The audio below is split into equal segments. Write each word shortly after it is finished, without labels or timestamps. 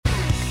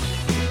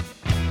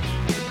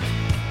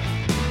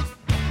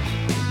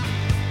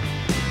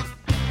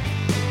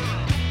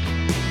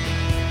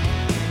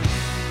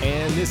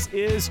This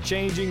is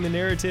Changing the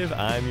Narrative.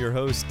 I'm your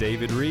host,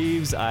 David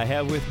Reeves. I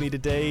have with me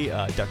today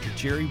Dr.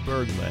 Jerry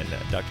Bergman.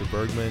 Dr.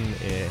 Bergman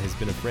has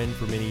been a friend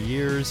for many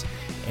years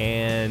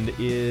and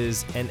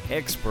is an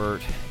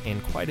expert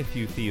in quite a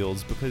few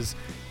fields because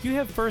you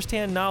have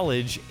firsthand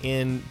knowledge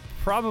in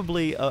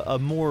probably a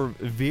more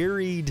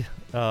varied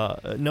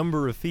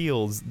number of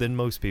fields than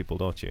most people,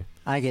 don't you?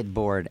 I get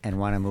bored and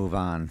want to move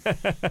on.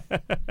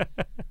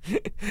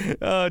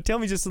 Tell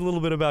me just a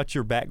little bit about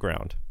your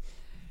background.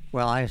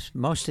 Well, I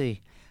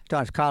mostly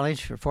taught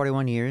college for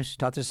 41 years,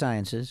 taught the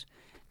sciences,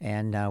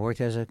 and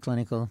worked as a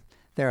clinical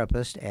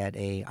therapist at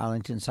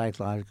Arlington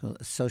Psychological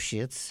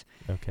Associates.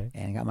 Okay.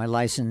 And got my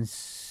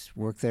license,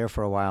 worked there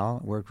for a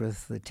while, worked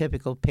with the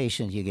typical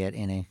patient you get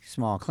in a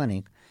small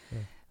clinic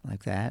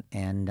like that,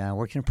 and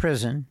worked in a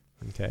prison.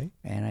 Okay.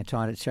 And I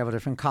taught at several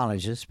different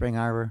colleges. Spring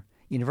Arbor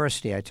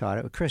University, I taught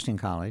at Christian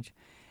College,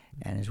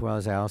 and as well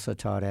as I also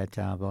taught at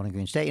Bowling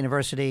Green State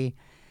University,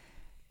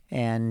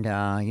 and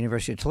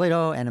University of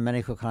Toledo, and the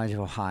Medical College of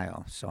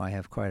Ohio. So I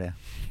have quite a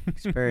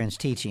experience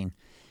teaching.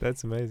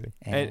 That's amazing.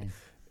 And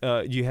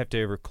you have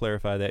to ever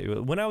clarify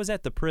that. When I was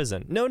at the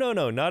prison. No,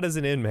 not as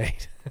an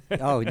inmate.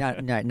 Oh,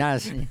 not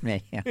as an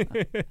inmate. Yeah.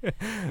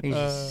 You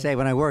just say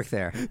when I worked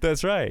there.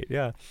 That's right,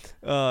 yeah.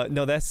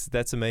 No,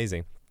 that's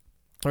amazing.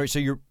 All right, so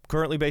you're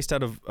currently based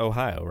out of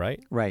Ohio,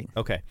 right? Right.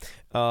 Okay.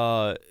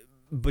 But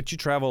you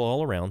travel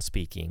all around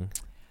speaking.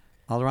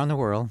 All around the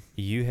world.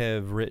 You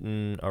have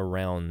written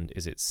around,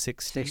 is it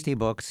 60? 60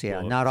 books,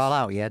 yeah. Not all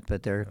out yet,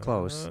 but they're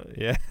close.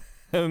 Yeah.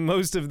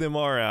 Most of them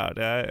are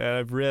out.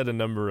 I've read a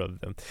number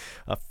of them.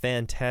 A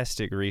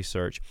fantastic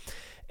research.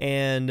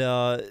 And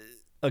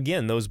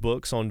again, those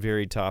books on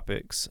varied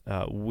topics.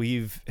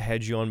 We've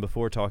had you on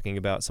before talking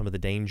about some of the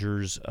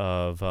dangers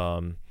of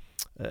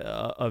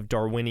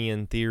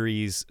Darwinian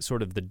theories,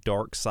 sort of the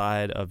dark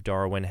side of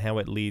Darwin, how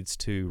it leads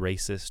to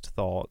racist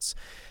thoughts.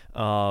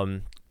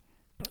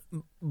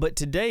 But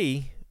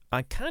today,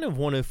 I kind of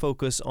want to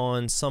focus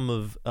on some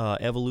of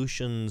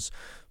evolution's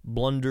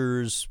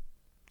blunders,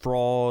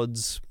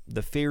 frauds,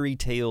 the fairy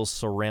tales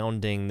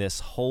surrounding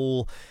this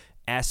whole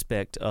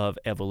aspect of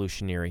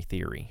evolutionary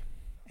theory.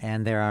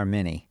 And there are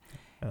many.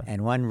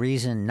 And one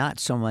reason, not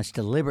so much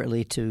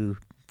deliberately to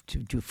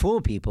fool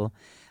people,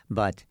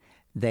 but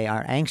they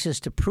are anxious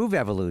to prove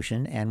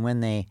evolution, and when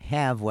they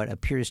have what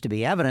appears to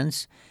be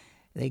evidence,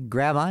 they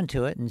grab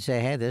onto it and say,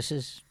 hey, this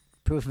is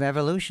proof of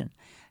evolution.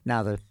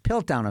 Now, the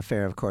Piltdown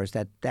affair, of course,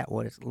 that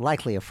was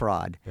likely a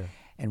fraud,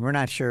 and we're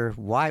not sure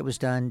why it was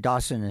done.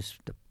 Dawson is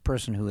the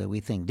person who we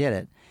think did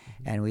it,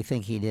 and we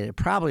think he did it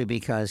probably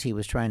because he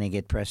was trying to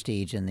get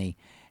prestige in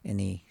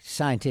the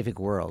scientific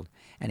world,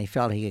 and he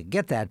felt he could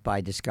get that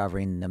by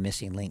discovering the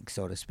missing link,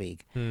 so to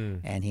speak.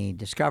 And he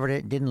discovered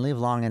it, didn't live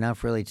long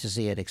enough really to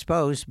see it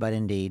exposed, but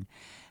indeed,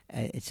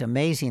 it's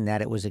amazing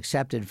that it was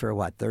accepted for,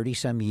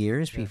 30-some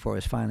years before it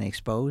was finally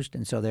exposed,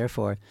 and so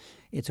therefore,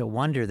 it's a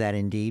wonder that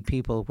indeed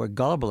people were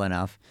gullible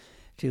enough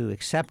to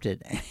accept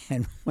it,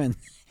 and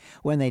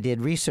when they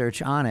did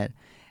research on it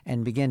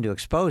and began to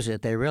expose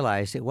it, they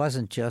realized it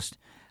wasn't just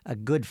a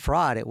good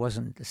fraud. It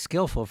wasn't a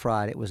skillful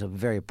fraud. It was a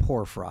very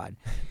poor fraud.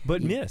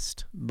 But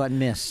missed.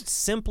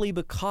 Simply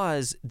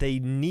because they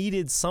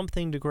needed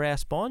something to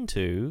grasp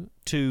onto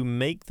to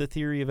make the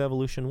theory of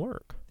evolution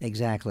work.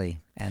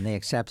 Exactly. And they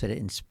accepted it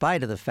in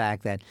spite of the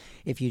fact that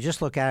if you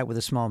just look at it with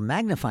a small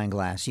magnifying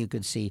glass, you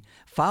could see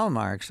foul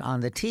marks on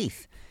the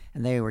teeth.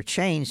 And they were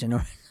changed in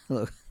order to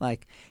look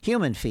like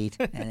human feet.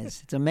 And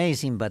it's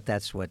amazing, but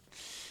that's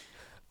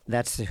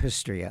the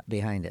history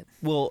behind it.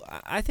 Well,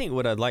 I think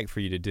what I'd like for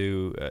you to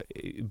do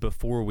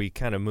before we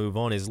kind of move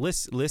on is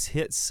let's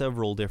hit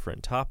several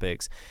different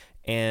topics.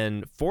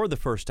 And for the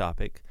first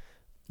topic,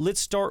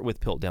 let's start with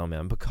Piltdown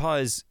Man,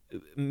 because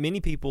many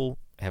people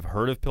have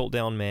heard of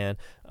Piltdown Man.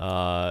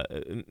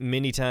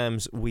 Many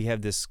times we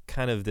have this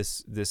kind of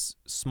this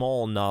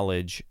small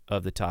knowledge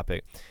of the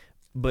topic.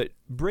 But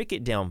break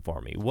it down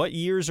for me. What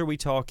years are we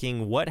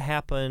talking? What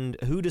happened?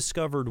 Who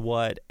discovered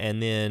what?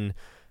 And then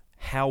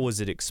how was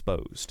it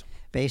exposed?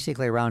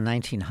 Basically, around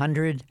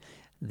 1900,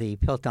 the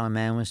Piltdown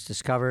Man was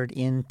discovered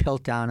in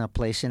Piltdown, a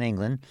place in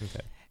England.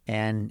 Okay.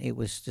 And it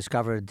was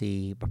discovered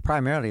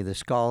primarily the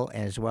skull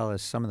as well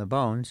as some of the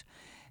bones,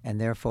 and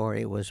therefore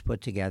it was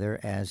put together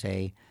as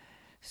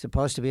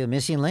supposed to be a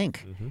missing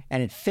link.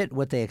 And it fit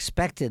what they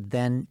expected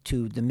then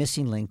to the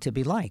missing link to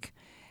be like.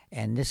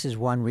 And this is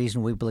one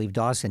reason we believe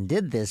Dawson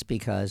did this,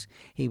 because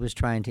he was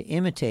trying to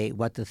imitate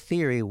what the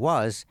theory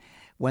was.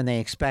 When they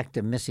expect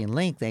a missing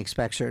link, they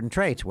expect certain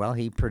traits. Well,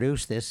 he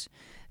produced this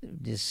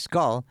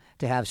skull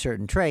to have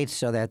certain traits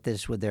so that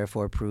this would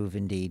therefore prove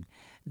indeed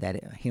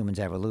that humans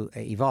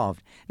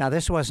evolved. Now,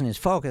 this wasn't his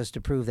focus to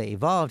prove they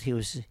evolved.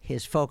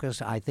 His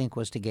focus, I think,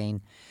 was to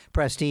gain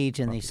prestige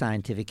in the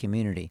scientific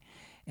community.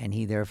 And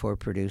he therefore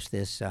produced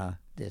this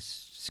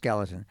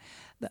skeleton.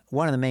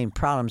 One of the main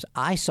problems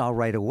I saw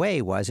right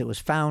away was it was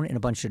found in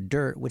a bunch of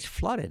dirt which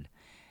flooded.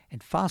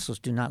 And fossils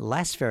do not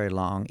last very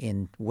long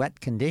in wet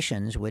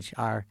conditions which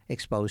are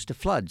exposed to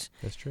floods.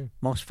 That's true.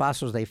 Most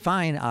fossils they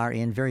find are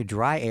in very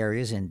dry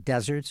areas, in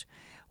deserts,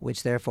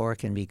 which therefore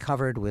can be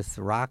covered with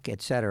rock,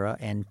 etc.,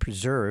 and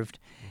preserved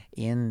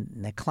in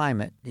the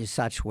climate is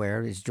such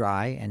where it's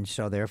dry, and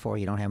so therefore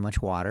you don't have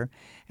much water,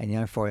 and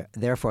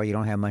therefore you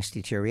don't have much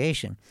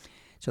deterioration.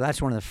 So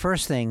that's one of the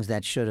first things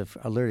that should have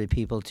alerted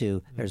people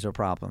to there's a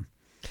problem.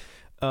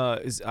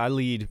 I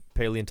lead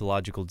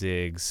paleontological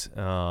digs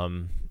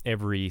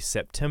every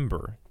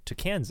September to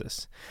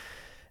Kansas.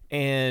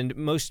 And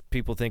most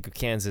people think of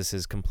Kansas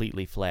as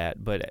completely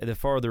flat, but the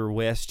farther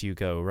west you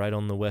go, right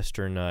on the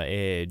western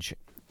edge,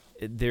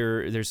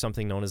 there's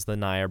something known as the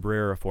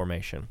Niobrara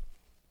Formation.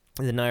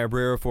 The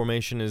Niobrara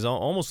Formation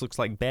almost looks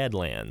like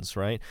Badlands,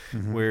 right?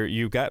 Mm-hmm. Where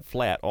you've got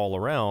flat all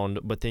around,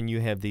 but then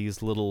you have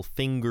these little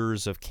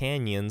fingers of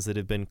canyons that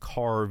have been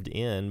carved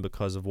in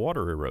because of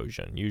water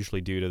erosion,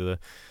 usually due to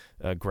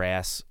the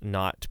grass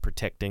not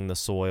protecting the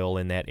soil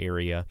in that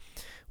area,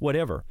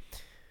 whatever.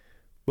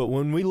 But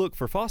when we look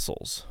for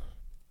fossils,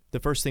 the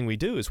first thing we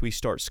do is we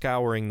start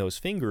scouring those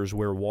fingers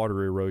where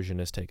water erosion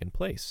has taken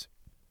place.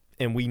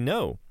 And we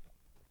know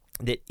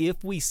that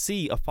if we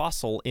see a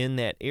fossil in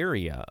that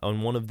area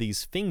on one of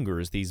these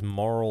fingers, these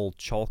marl,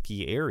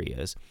 chalky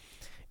areas,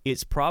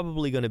 it's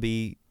probably going to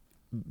be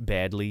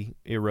badly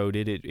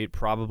eroded. It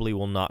probably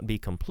will not be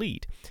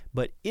complete.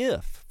 But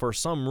if, for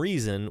some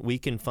reason, we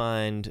can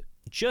find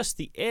just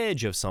the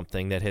edge of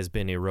something that has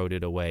been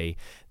eroded away,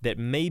 that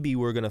maybe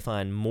we're going to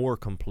find more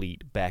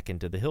complete back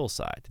into the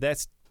hillside.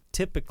 That's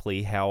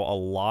typically how a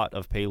lot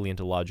of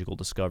paleontological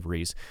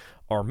discoveries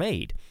are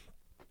made.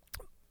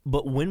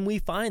 But when we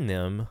find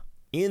them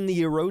in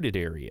the eroded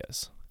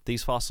areas,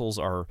 these fossils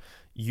are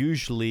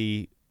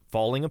usually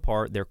falling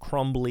apart, they're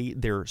crumbly,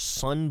 they're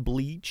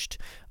sun-bleached.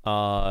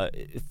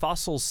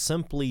 Fossils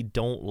simply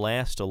don't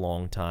last a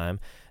long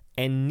time,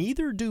 and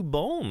neither do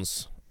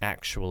bones,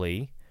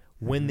 actually,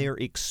 when they're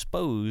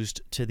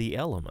exposed to the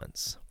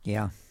elements.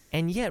 Yeah.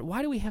 And yet,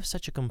 why do we have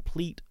such a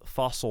complete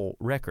fossil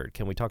record?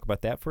 Can we talk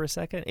about that for a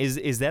second?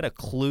 Is that a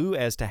clue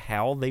as to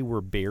how they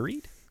were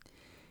buried?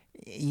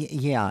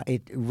 Yeah,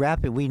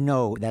 we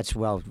know that's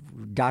well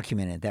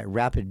documented that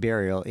rapid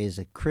burial is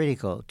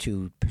critical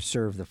to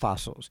preserve the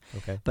fossils.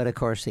 Okay. But of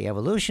course, the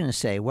evolutionists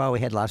say, well,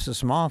 we had lots of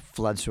small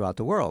floods throughout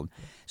the world,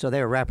 so they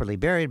were rapidly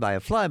buried by a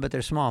flood, but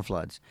they're small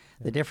floods.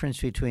 Yeah. The difference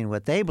between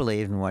what they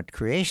believe and what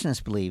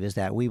creationists believe is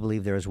that we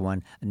believe there was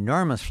one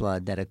enormous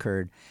flood that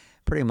occurred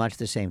pretty much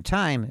the same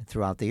time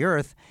throughout the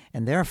earth,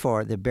 and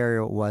therefore the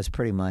burial was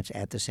pretty much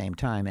at the same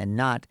time, and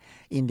not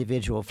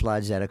individual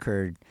floods that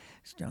occurred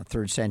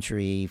 3rd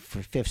century,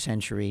 5th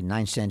century,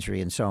 9th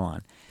century, and so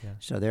on. Yeah.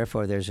 So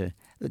therefore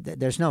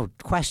there's no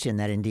question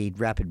that indeed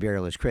rapid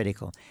burial is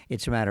critical.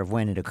 It's a matter of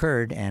when it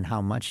occurred and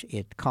how much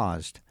it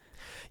caused.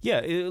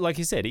 Yeah, like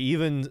you said,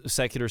 even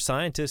secular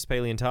scientists,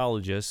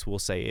 paleontologists will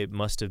say it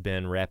must have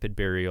been rapid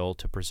burial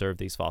to preserve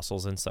these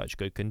fossils in such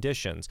good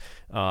conditions.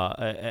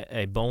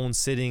 A bone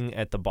sitting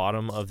at the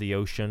bottom of the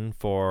ocean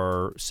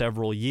for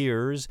several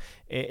years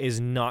is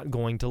not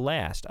going to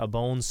last. A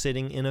bone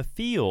sitting in a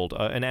field,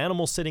 an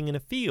animal sitting in a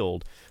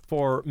field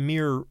for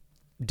mere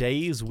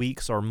days,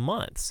 weeks, or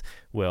months,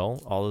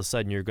 well, all of a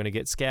sudden you're going to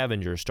get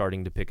scavengers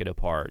starting to pick it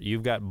apart.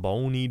 You've got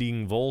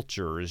bone-eating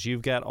vultures.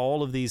 You've got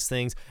all of these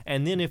things.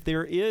 And then if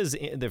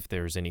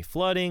there's any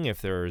flooding,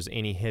 if there's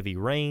any heavy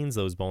rains,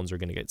 those bones are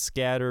going to get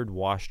scattered,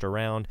 washed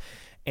around,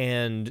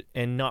 and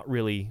not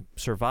really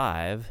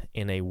survive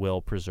in a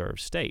well-preserved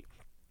state.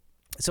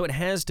 So it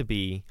has to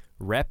be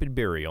rapid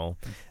burial.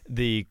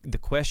 The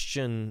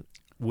question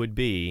would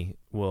be,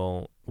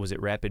 well, was it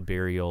rapid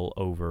burial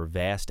over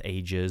vast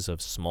ages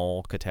of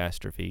small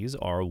catastrophes,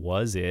 or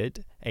was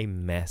it a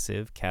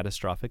massive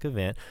catastrophic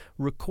event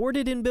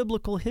recorded in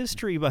biblical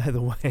history, by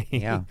the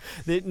way,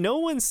 that no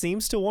one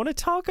seems to want to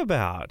talk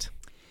about?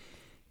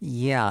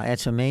 Yeah,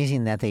 it's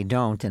amazing that they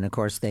don't, and of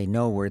course they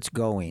know where it's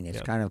going. It's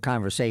kind of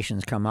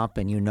conversations come up,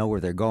 and you know where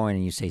they're going,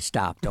 and you say,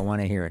 "Stop! Don't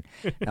want to hear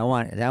it. don't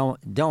want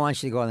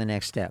you to go on the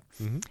next step."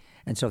 Mm-hmm.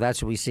 And so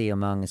that's what we see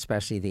among,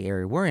 especially the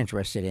area we're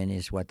interested in,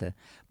 is what the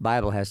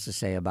Bible has to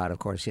say about, of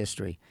course,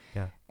 history.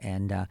 Yeah.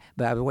 And but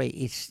by the way,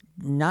 it's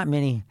not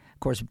many. Of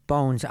course,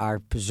 bones are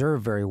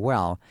preserved very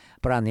well,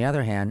 but on the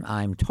other hand,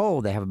 I'm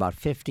told they have about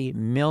 50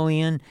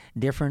 million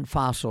different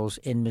fossils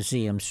in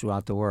museums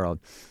throughout the world.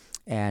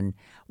 And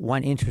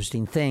one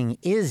interesting thing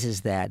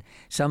is that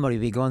somebody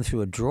will be going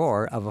through a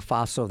drawer of a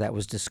fossil that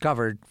was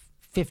discovered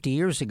 50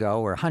 years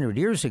ago or 100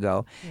 years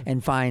ago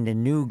and find a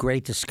new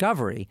great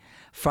discovery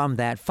from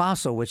that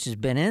fossil, which has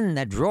been in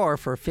that drawer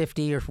for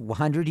 50 or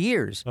 100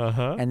 years.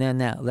 Uh-huh. And then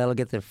they'll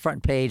get the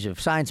front page of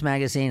Science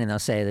magazine, and they'll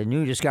say, the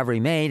new discovery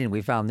made, and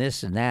we found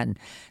this and that and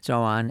so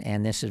on,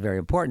 and this is a very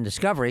important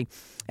discovery.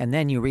 And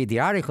then you read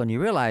the article and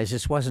you realize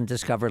this wasn't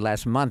discovered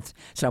last month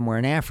somewhere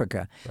in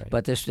Africa,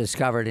 but this was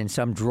discovered in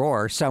some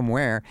drawer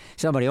somewhere.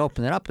 Somebody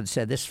opened it up and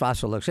said, this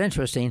fossil looks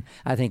interesting.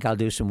 I think I'll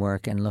do some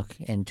work and look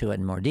into it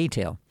in more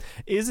detail.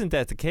 Isn't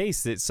that the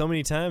case that so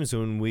many times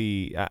when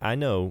I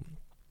know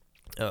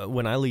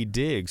when I lead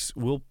digs,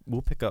 we'll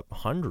pick up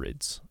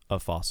hundreds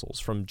of fossils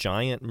from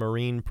giant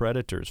marine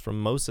predators,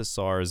 from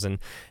mosasaurs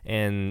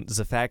and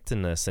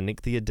Zoophactinus and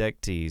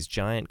Ichthyodectes,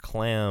 giant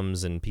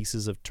clams and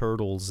pieces of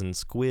turtles and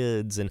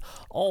squids and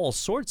all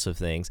sorts of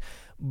things.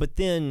 But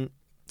then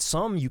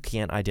some you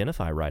can't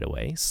identify right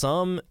away.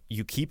 Some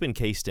you keep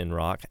encased in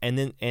rock,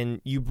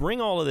 and you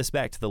bring all of this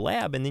back to the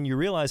lab, and then you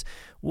realize,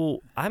 well,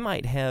 I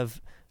might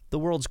have the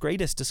world's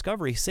greatest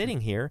discovery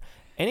sitting here,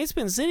 and it's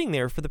been sitting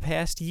there for the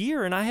past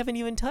year, and I haven't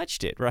even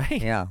touched it,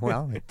 right? Yeah,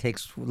 well, it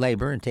takes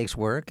labor and takes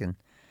work. And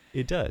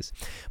it does.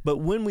 But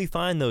when we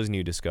find those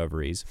new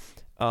discoveries,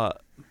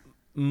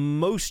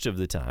 most of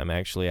the time,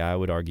 actually, I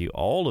would argue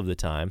all of the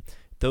time,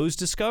 those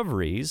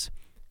discoveries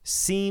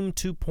seem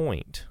to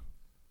point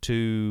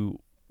to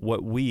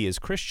what we as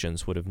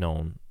Christians would have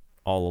known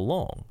all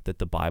along, that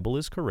the Bible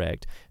is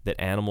correct, that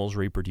animals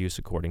reproduce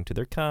according to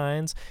their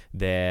kinds,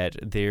 that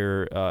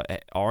there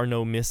are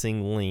no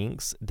missing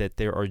links, that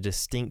there are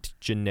distinct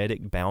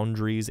genetic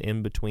boundaries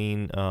in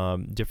between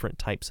different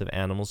types of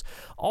animals.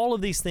 All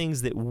of these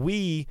things that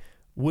we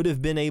would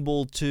have been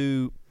able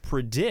to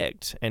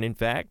predict, and in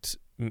fact,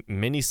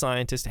 many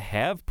scientists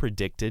have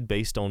predicted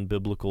based on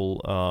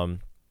biblical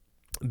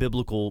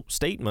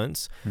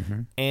statements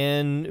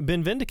and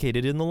been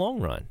vindicated in the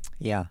long run.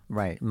 Yeah,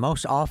 right.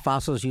 Most all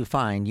fossils you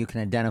find, you can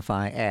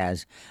identify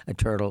as a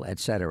turtle,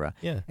 etc.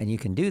 Yeah. And you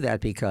can do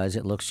that because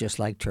it looks just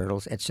like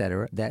turtles,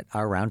 etc., that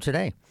are around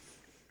today.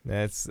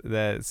 That's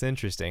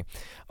interesting.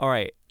 All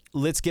right,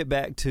 let's get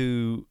back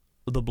to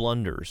the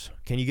blunders.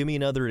 Can you give me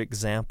another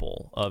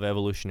example of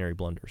evolutionary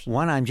blunders?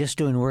 One I'm just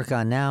doing work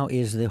on now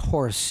is the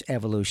horse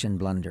evolution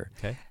blunder.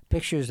 Okay.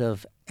 Pictures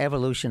of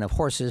evolution of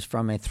horses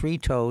from a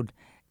three-toed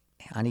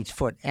on each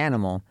foot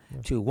animal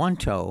to one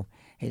toe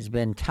has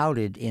been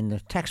touted in the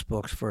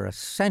textbooks for a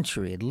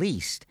century at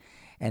least.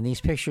 And these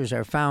pictures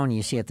are found,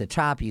 you see at the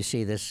top, you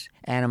see this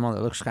animal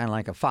that looks kind of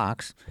like a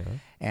fox,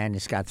 and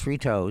it's got three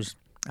toes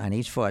on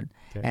each foot.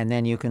 Okay. And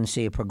then you can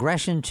see a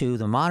progression to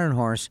the modern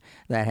horse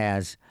that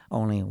has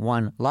only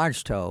one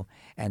large toe,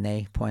 and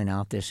they point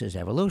out this is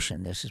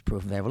evolution. This is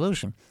proof of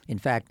evolution. In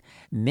fact,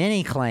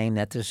 many claim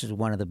that this is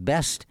one of the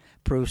best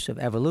proofs of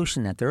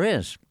evolution that there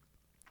is.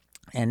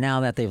 And now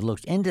that they've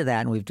looked into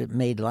that and we've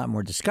made a lot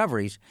more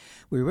discoveries,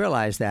 we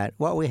realize that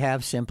what we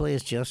have simply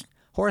is just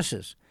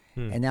horses.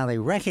 And now they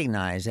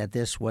recognize that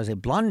this was a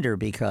blunder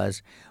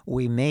because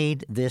we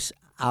made this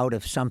out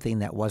of something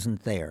that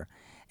wasn't there.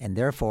 And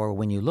therefore,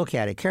 when you look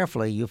at it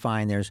carefully, you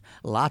find there's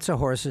lots of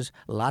horses,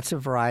 lots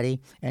of variety.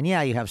 And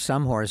yeah, you have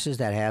some horses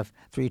that have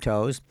three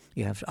toes.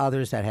 You have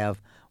others that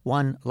have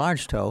one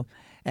large toe.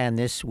 And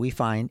this, we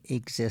find,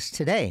 exists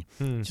today.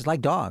 Just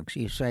like dogs.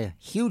 You see a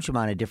huge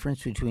amount of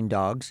difference between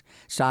dogs,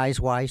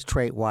 size-wise,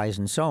 trait-wise,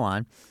 and so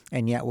on.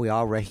 And yet we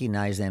all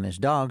recognize them as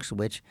dogs,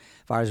 which,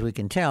 as far as we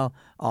can tell,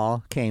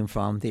 all came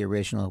from the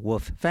original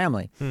wolf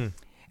family.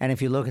 And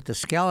if you look at the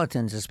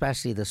skeletons,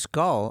 especially the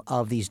skull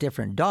of these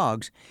different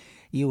dogs,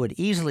 you would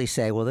easily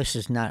say, well, this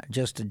is not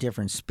just a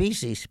different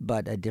species,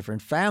 but a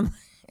different family.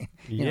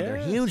 There are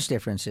huge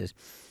differences.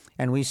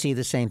 And we see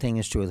the same thing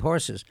is true with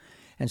horses.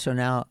 And so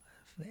now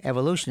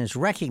evolutionists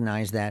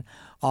recognize that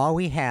all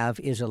we have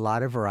is a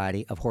lot of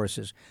variety of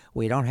horses.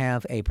 We don't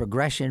have a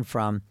progression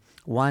from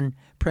one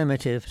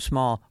primitive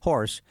small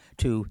horse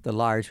to the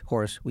large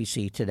horse we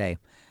see today.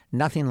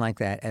 Nothing like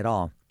that at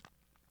all.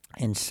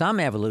 And some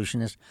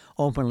evolutionists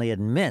openly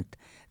admit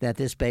that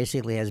this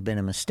basically has been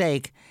a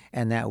mistake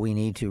and that we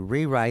need to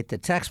rewrite the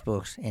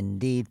textbooks,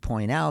 indeed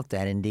point out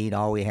that indeed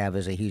all we have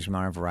is a huge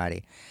amount of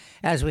variety,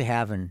 as we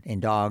have in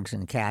dogs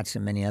and cats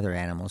and many other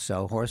animals.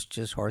 So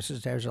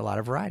horses, there's a lot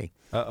of variety.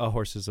 A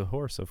horse is a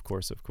horse, of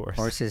course.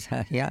 Horses,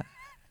 yeah.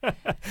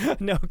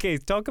 No, okay,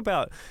 talk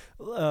about,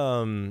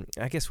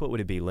 I guess, what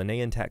would it be,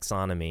 Linnaean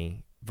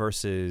taxonomy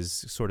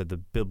versus sort of the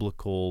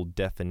biblical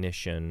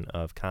definition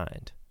of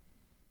kind?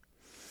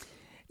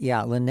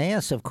 Yeah,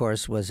 Linnaeus, of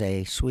course, was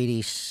a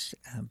Swedish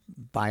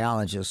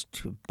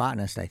biologist,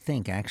 botanist, I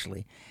think,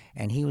 actually,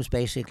 and he was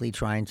basically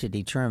trying to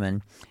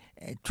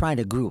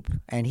group,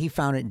 and he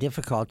found it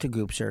difficult to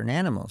group certain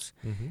animals.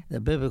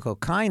 The biblical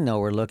kind, though,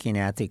 we're looking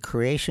at the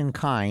creation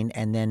kind,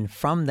 and then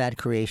from that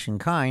creation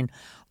kind,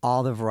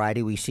 all the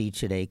variety we see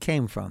today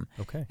came from.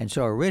 Okay. And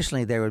so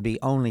originally there would be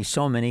only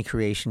so many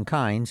creation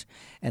kinds,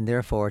 and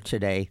therefore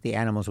today the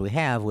animals we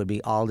have would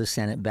be all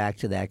descended back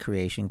to that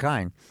creation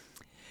kind.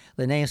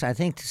 Linnaeus, I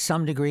think to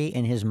some degree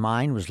in his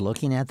mind, was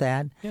looking at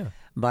that. Yeah.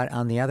 But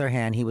on the other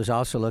hand, he was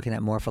also looking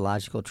at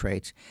morphological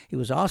traits. He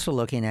was also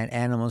looking at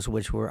animals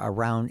which were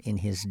around in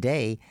his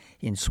day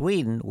in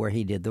Sweden where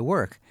he did the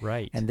work.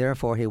 Right. And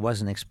therefore, he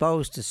wasn't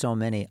exposed to so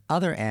many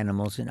other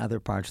animals in other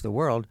parts of the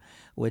world,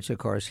 which, of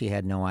course, he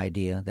had no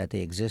idea that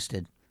they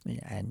existed.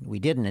 And we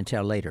didn't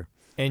until later.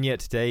 And yet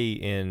today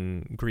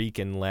in Greek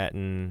and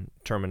Latin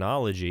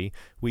terminology,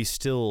 we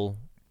still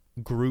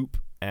group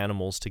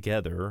animals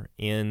together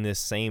in this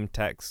same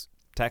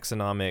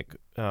taxonomic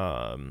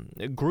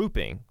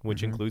grouping,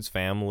 which includes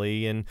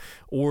family and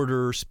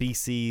order,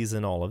 species,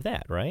 and all of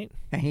that, right?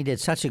 And he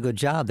did such a good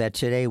job that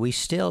today we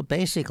still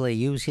basically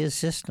use his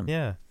system.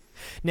 Yeah.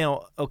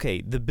 Now,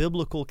 okay, the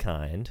biblical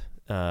kind,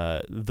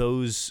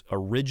 those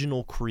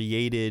original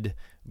created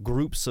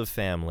groups of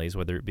families,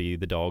 whether it be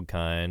the dog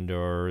kind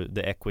or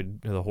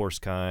the horse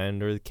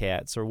kind or the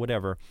cats or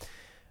whatever,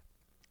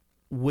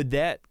 would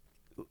that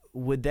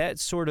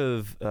sort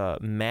of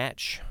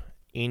match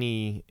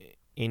any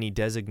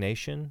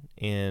designation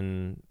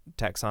in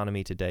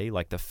taxonomy today,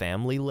 like the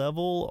family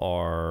level,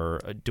 or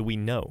do we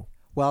know?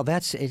 Well,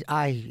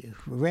 I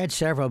read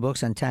several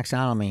books on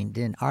taxonomy,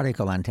 did an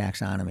article on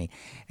taxonomy,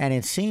 and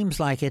it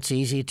seems like it's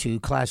easy to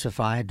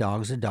classify a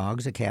dog's a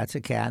dog, a cat's a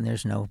cat, and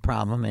there's no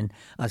problem in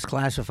us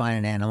classifying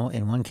an animal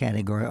in one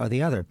category or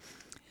the other.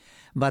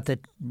 But the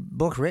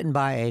book written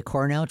by a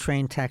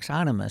Cornell-trained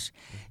taxonomist,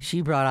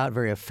 she brought out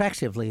very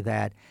effectively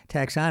that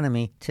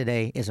taxonomy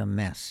today is a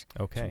mess.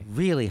 Okay. It's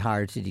really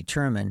hard to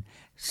determine.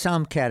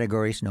 Some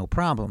categories, no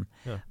problem,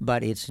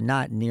 but it's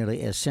not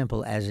nearly as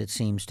simple as it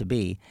seems to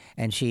be.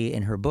 And she,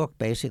 in her book,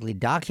 basically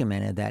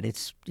documented that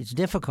it's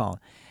difficult.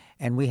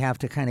 And we have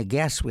to kind of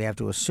guess, we have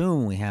to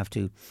assume, we have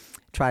to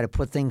try to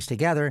put things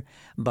together.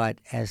 But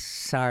as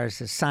far as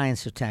the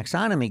science of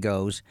taxonomy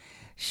goes,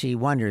 she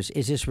wonders,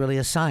 is this really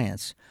a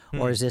science?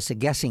 Or is this a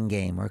guessing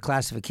game or a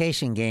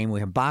classification game?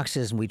 We have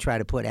boxes and we try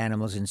to put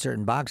animals in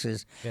certain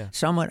boxes,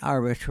 somewhat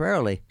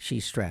arbitrarily, she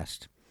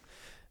stressed.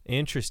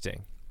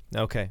 Interesting.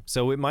 Okay,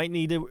 so it might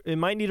need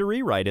a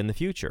rewrite in the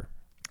future.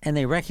 And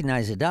they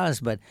recognize it does,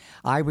 but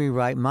I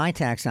rewrite my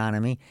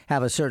taxonomy,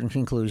 have a certain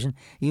conclusion.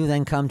 You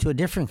then come to a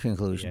different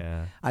conclusion.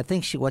 Yeah. I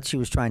think what she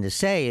was trying to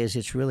say is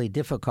it's really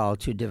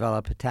difficult to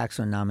develop a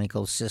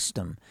taxonomical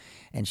system.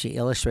 And she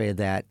illustrated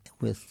that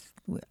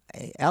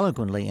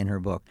eloquently in her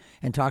book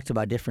and talked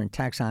about different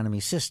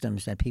taxonomy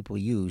systems that people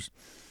use.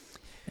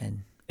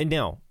 And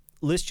now,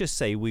 let's just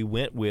say we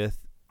went with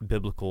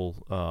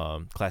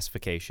biblical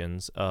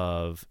classifications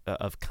of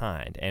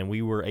kind, and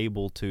we were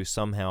able to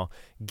somehow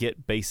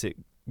get basic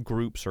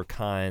groups or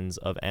kinds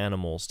of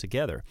animals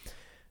together.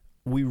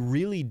 We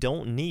really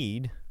don't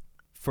need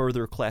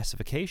further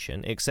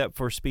classification except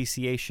for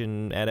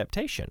speciation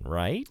adaptation,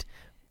 right?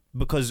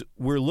 Because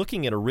we're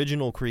looking at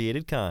original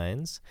created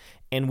kinds,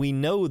 and we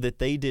know that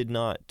they did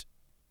not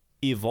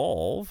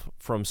evolve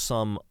from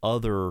some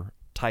other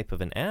type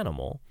of an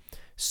animal.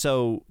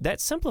 So that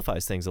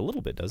simplifies things a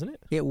little bit, doesn't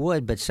it? It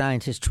would, but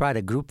scientists try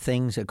to group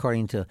things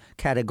according to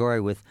category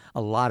with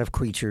a lot of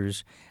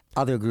creatures,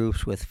 other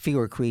groups with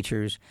fewer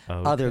creatures,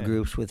 other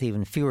groups with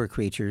even fewer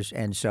creatures.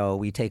 And so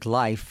we take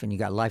life, and you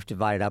got life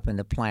divided up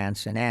into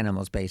plants and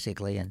animals,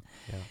 basically, and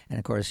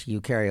of course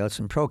eukaryotes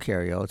and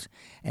prokaryotes.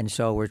 And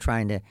so we're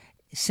trying to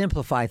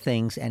simplify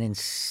things, and in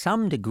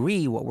some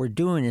degree what we're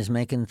doing is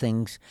making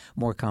things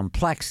more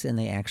complex than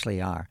they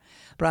actually are.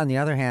 But on the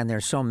other hand,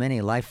 there's so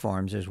many life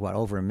forms. There's,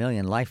 over 1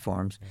 million life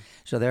forms.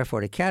 So therefore,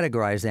 to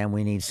categorize them,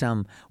 we need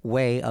some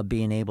way of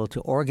being able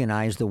to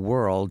organize the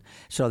world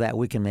so that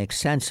we can make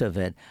sense of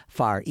it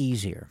far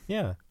easier.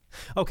 Yeah.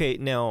 Okay,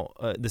 now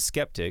the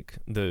skeptic,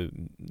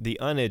 the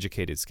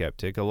uneducated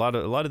skeptic, a lot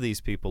of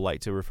these people like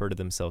to refer to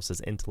themselves as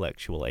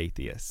intellectual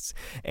atheists.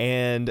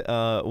 And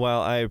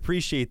while I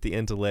appreciate the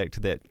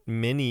intellect that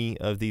many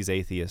of these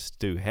atheists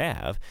do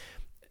have,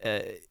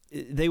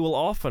 they will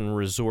often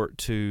resort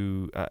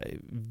to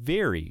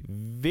very,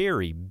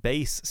 very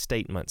base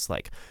statements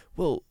like,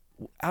 well,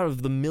 out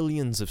of the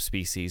millions of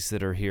species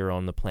that are here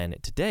on the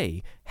planet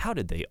today, how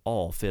did they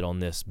all fit on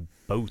this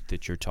boat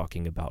that you're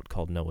talking about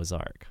called Noah's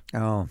Ark?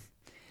 Oh,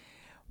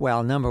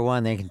 well, number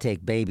one, they can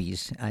take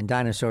babies. And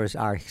dinosaurs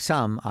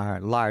some are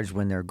large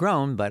when they're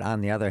grown, but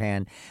on the other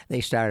hand,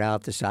 they start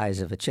out the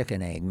size of a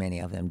chicken egg. Many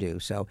of them do.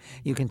 So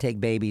you can take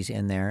babies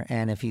in there.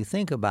 And if you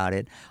think about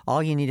it,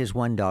 all you need is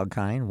one dog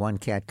kind, one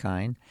cat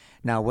kind.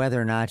 Now,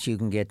 whether or not you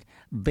can get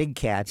big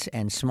cats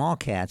and small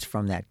cats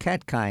from that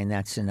cat kind,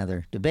 that's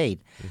another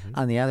debate. Mm-hmm.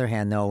 On the other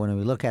hand, though, when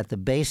we look at the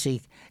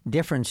basic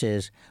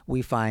differences,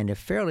 we find a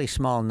fairly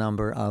small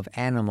number of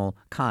animal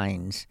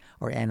kinds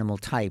or animal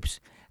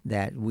types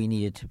that we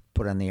needed to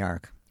put on the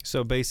ark.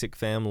 So basic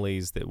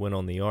families that went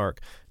on the ark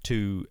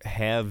to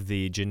have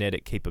the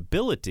genetic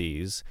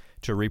capabilities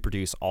to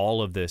reproduce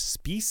all of the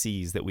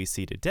species that we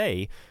see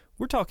today,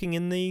 we're talking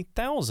in the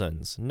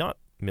thousands, not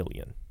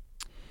million.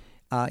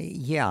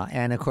 Yeah,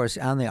 and of course,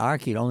 on the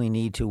ark, you'd only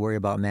need to worry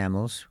about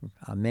mammals.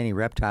 Many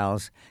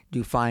reptiles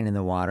do fine in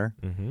the water,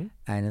 and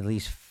at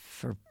least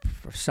for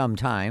some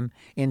time.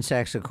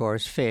 Insects, of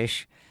course,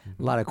 fish,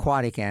 a lot of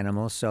aquatic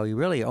animals. So you're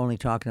really only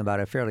talking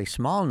about a fairly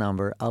small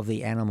number of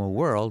the animal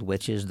world,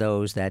 which is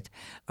those that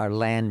are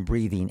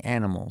land-breathing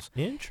animals.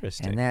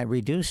 Interesting. And that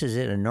reduces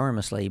it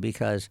enormously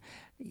because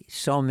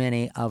so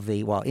many of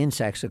the,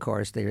 insects, of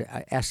course, they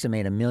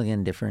estimate 1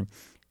 million different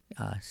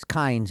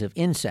kinds of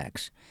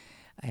insects.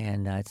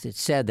 And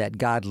it's said that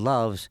God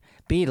loves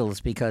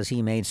beetles because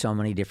he made so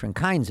many different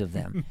kinds of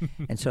them.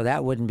 And so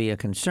that wouldn't be a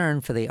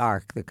concern for the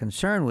ark. The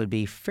concern would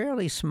be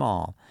fairly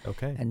small.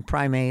 Okay. And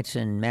primates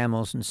and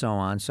mammals and so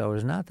on. So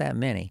there's not that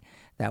many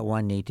that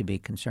one need to be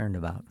concerned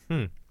about.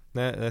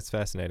 That's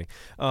fascinating.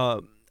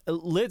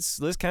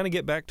 Let's kind of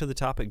get back to the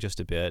topic just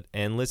a bit,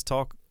 and let's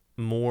talk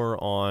more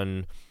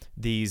on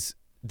these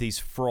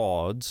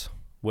frauds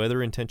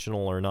whether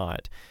intentional or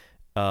not,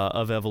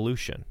 of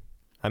evolution.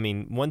 I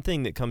mean, one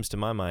thing that comes to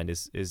my mind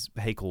is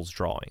Haeckel's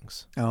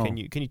drawings. Oh. Can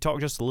you talk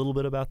just a little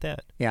bit about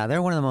that? Yeah,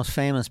 they're one of the most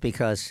famous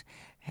because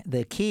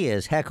the key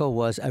is Haeckel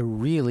was a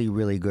really,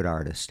 really good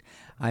artist.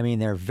 I mean,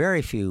 there are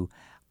very few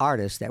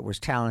artists that were as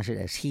talented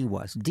as he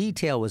was.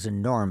 Detail was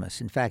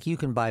enormous. In fact, you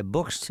can buy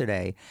books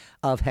today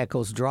of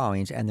Haeckel's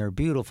drawings, and they're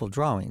beautiful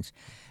drawings.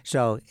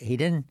 So he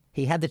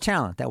had the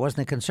talent. That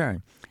wasn't a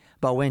concern.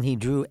 But when he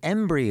drew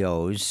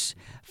embryos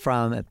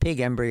from pig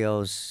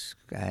embryos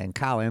and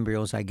cow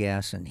embryos, I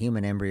guess, and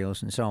human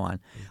embryos and so on,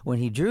 when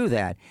he drew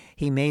that,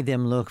 he made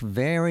them look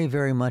very,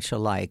 very much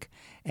alike.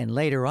 And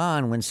later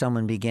on, when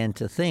someone began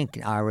to think,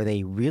 were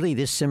they really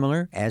this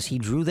similar as he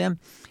drew them?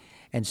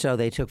 And so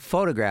they took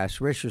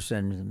photographs.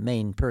 Richardson, the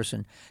main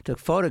person, took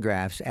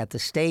photographs at the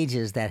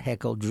stages that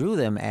Haeckel drew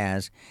them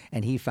as,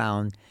 and he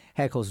found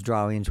Haeckel's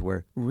drawings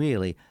were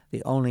really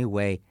the only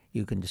way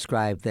you can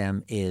describe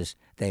them is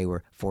they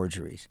were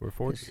forgeries.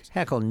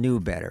 Haeckel knew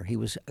better. He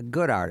was a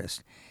good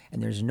artist,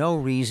 and there's no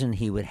reason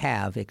he would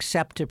have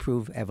except to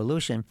prove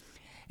evolution.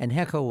 And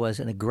Haeckel was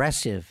an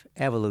aggressive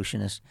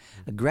evolutionist,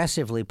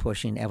 aggressively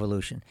pushing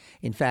evolution.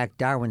 In fact,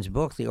 Darwin's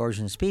book, The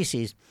Origin of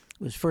Species,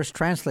 was first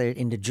translated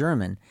into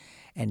German,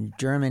 and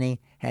Germany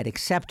had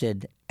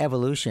accepted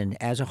evolution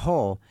as a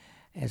whole,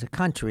 as a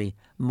country,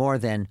 more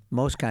than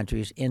most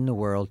countries in the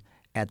world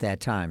at that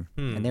time.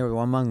 And they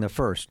were among the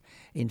first.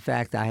 In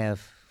fact, I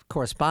have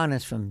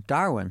correspondence from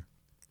Darwin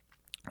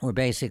where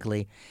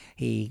basically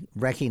he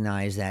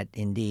recognized that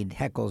indeed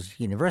Haeckel's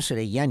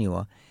university,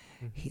 Jenua,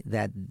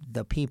 that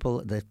the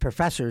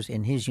professors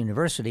in his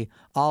university,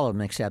 all of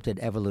them accepted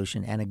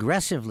evolution and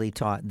aggressively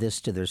taught this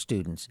to their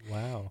students.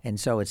 Wow. And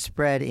so it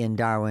spread in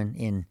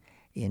Darwin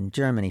in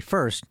Germany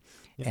first,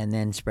 and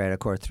then spread, of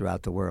course,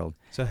 throughout the world.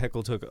 So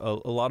Haeckel took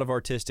a lot of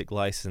artistic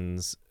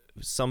license.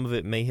 Some of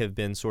it may have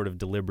been sort of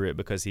deliberate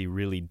because he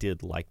really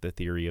did like the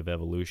theory of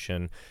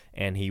evolution,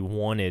 and he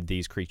wanted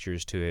these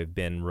creatures to have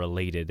been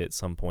related at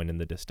some point in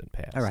the distant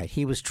past. All right.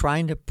 He was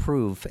trying to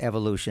prove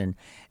evolution,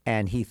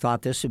 and he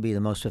thought this would be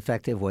the most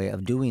effective way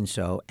of doing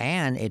so,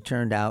 and it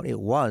turned out it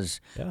was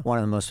one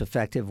of the most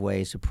effective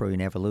ways of proving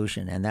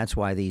evolution, and that's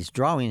why these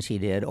drawings he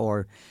did,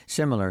 or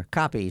similar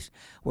copies,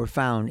 were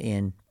found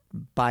in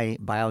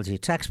biology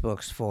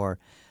textbooks for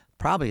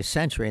probably a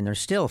century, and they're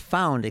still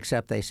found,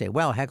 except they say,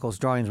 well, Haeckel's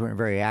drawings weren't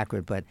very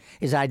accurate, but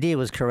his idea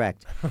was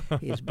correct.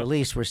 His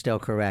beliefs were still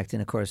correct,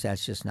 and of course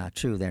that's just not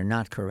true. They're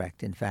not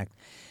correct. In fact,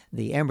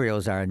 the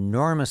embryos are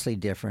enormously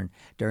different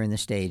during the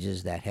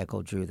stages that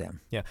Haeckel drew them.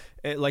 Yeah,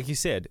 like you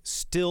said,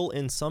 still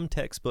in some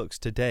textbooks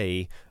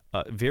today,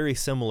 very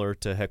similar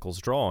to Haeckel's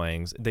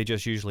drawings. They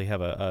just usually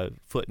have a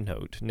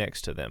footnote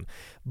next to them.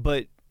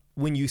 But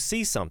when you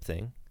see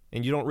something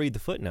and you don't read the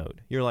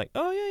footnote, you're like,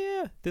 oh,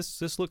 yeah,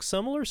 this looks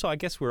similar, so I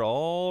guess we're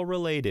all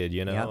related,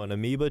 an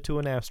amoeba to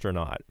an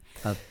astronaut.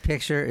 A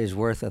picture is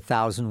worth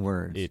 1,000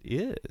 words. It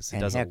is. It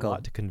does a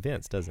lot to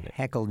convince, doesn't it?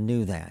 Haeckel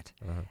knew that,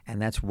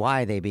 and that's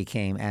why they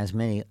became, as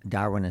many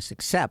Darwinists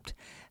accept,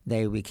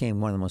 they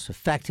became one of the most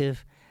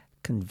effective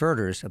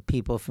converters of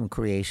people from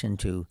creation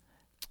to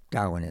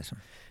Darwinism.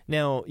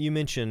 Now, you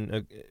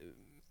mentioned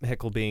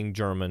Haeckel being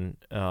German.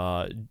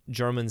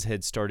 Germans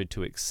had started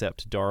to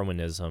accept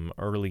Darwinism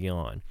early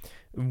on.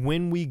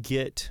 When we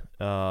get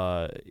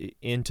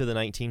into the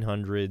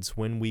 1900s,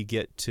 when we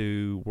get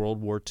to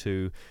World War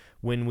II,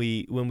 when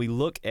we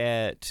look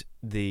at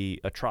the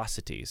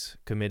atrocities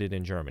committed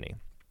in Germany,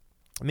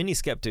 many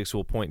skeptics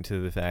will point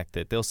to the fact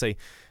that they'll say,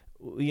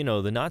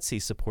 the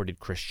Nazis supported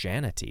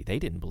Christianity. They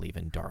didn't believe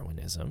in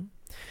Darwinism.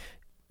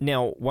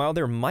 Now, while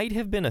there might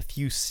have been a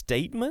few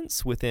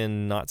statements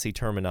within Nazi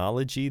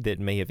terminology that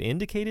may have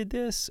indicated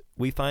this,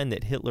 we find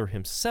that Hitler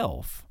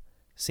himself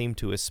seemed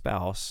to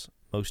espouse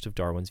most of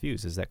Darwin's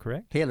views. Is that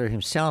correct? Hitler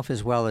himself,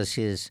 as well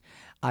as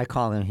I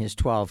call them his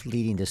 12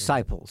 leading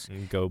disciples.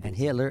 And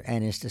Hitler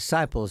and his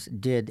disciples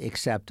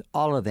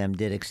all of them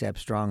did accept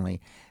strongly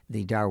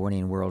the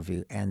Darwinian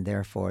worldview, and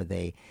therefore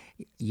they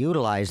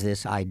utilized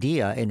this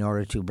idea in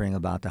order to bring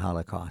about the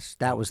Holocaust.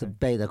 That was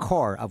the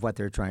core of what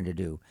they're trying to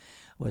do,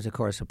 was, of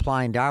course,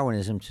 applying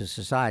Darwinism to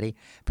society,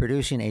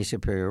 producing a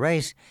superior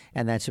race,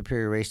 and that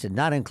superior race did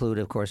not include,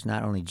 of course,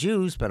 not only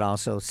Jews, but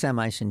also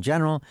Semites in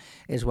general,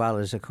 as well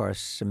as, of course,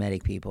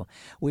 Semitic people.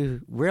 We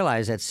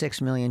realize that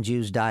 6 million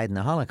Jews died in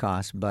the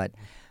Holocaust, but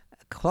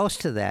close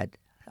to that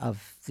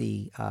of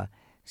the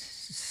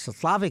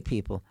Slavic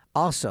people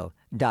also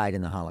died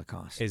in the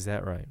Holocaust. Is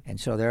that right? And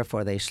so,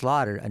 therefore, they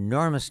slaughtered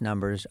enormous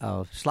numbers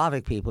of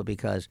Slavic people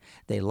because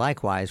they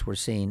likewise were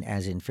seen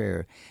as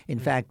inferior. In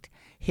fact,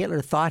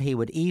 Hitler thought he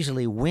would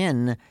easily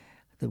win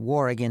the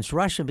war against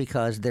Russia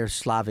because they're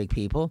Slavic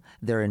people,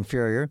 they're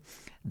inferior,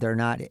 they're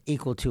not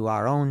equal to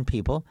our own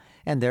people,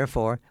 and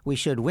therefore we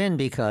should win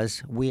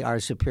because we are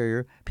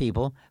superior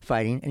people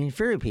fighting an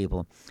inferior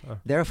people.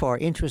 Therefore,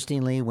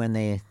 interestingly, when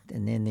they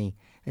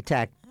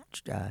attacked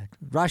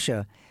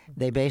Russia,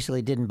 they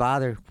basically didn't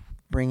bother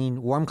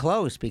bringing warm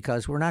clothes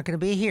because we're not going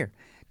to be here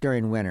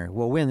during winter.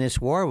 We'll win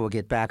this war, we'll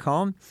get back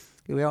home,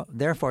 We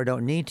therefore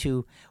don't need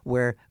to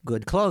wear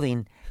good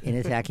clothing in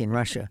attacking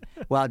Russia.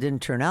 Well, it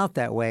didn't turn out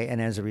that way,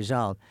 and as a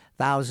result,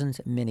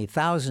 many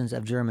thousands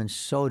of German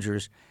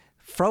soldiers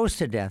froze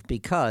to death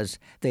because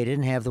they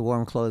didn't have the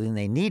warm clothing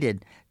they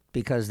needed,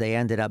 because they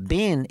ended up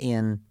being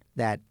in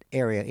that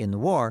area in the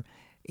war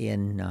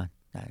in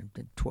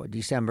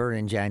December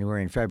and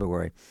January and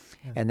February.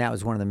 Yeah. And that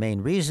was one of the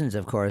main reasons,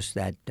 of course,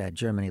 that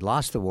Germany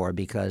lost the war,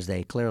 because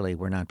they clearly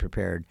were not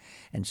prepared,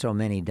 and so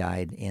many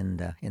died in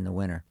the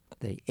winter,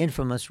 the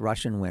infamous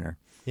Russian winter.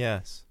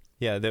 Yes,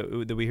 yeah,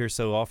 that we hear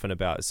so often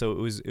about. So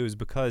it was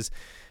because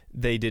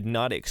they did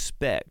not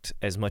expect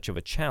as much of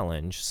a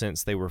challenge,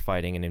 since they were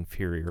fighting an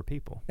inferior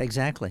people.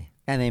 Exactly,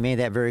 and they made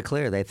that very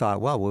clear. They thought,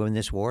 well, we'll win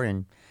this war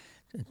in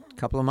a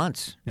couple of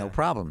months, no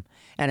problem.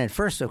 And at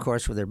first, of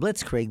course, with their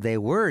blitzkrieg, they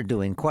were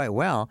doing quite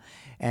well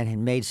and had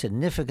made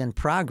significant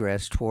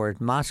progress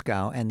toward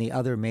Moscow and the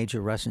other major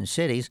Russian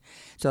cities.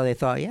 So they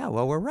thought, yeah,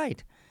 well, we're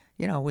right.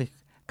 A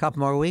couple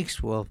more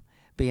weeks, we'll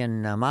be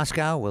in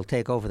Moscow, we'll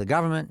take over the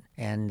government,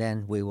 and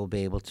then we will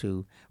be able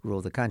to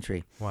rule the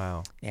country.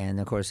 Wow. And,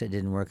 of course, it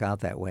didn't work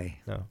out that way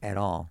at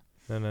all.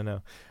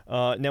 No.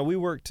 Now, we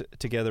worked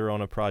together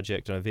on a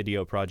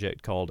video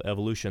project called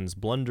Evolution's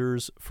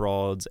Blunders,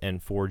 Frauds,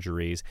 and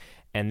Forgeries.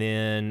 And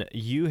then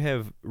you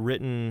have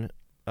written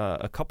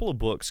a couple of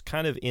books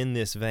kind of in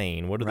this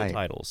vein. What are the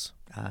titles?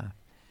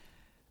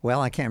 Well,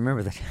 I can't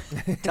remember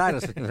the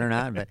titles or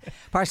not, but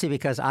partially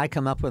because I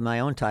come up with my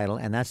own title,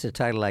 and that's the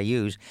title I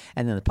use.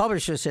 And then the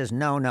publisher says,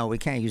 no, we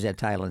can't use that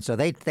title. And so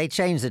they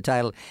change the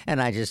title, and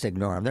I just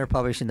ignore them. They're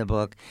publishing the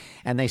book,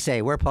 and they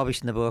say, we're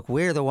publishing the book.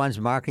 We're the ones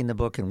marketing the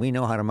book, and we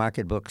know how to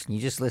market books, and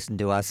you just listen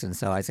to us. And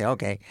so I say,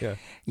 okay,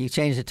 you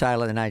change the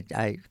title, and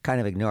I kind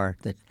of ignore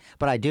that.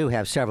 But I do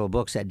have several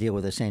books that deal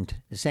with the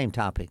same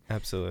topic.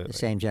 Absolutely. The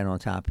same general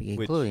topic,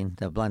 including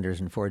the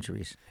Blunders and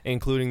Forgeries.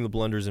 Including the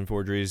Blunders and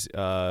Forgeries.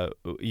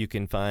 You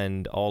can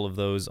find all of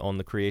those on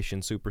the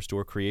Creation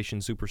Superstore,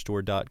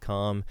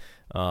 creationsuperstore.com.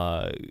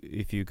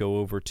 If you go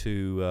over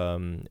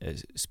to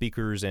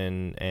speakers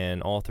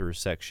and authors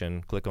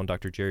section, click on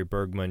Dr. Jerry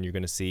Bergman, you're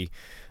going to see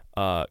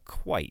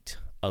quite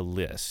a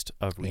list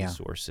of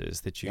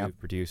resources that you've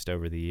produced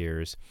over the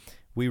years.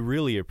 We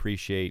really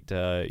appreciate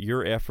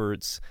your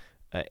efforts,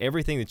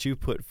 everything that you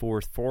put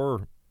forth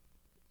for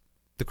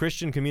the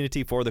Christian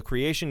community, for the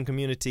creation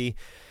community,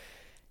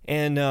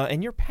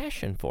 and your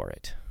passion for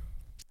it.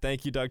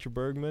 Thank you, Dr.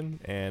 Bergman,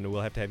 and we'll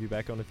have to have you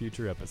back on a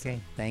future episode.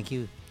 Okay, thank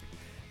you.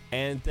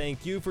 And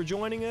thank you for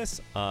joining us.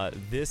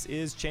 This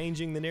is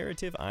Changing the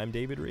Narrative. I'm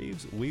David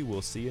Reeves. We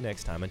will see you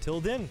next time.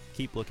 Until then,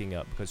 keep looking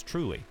up, because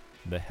truly,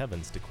 the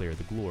heavens declare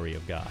the glory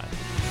of God.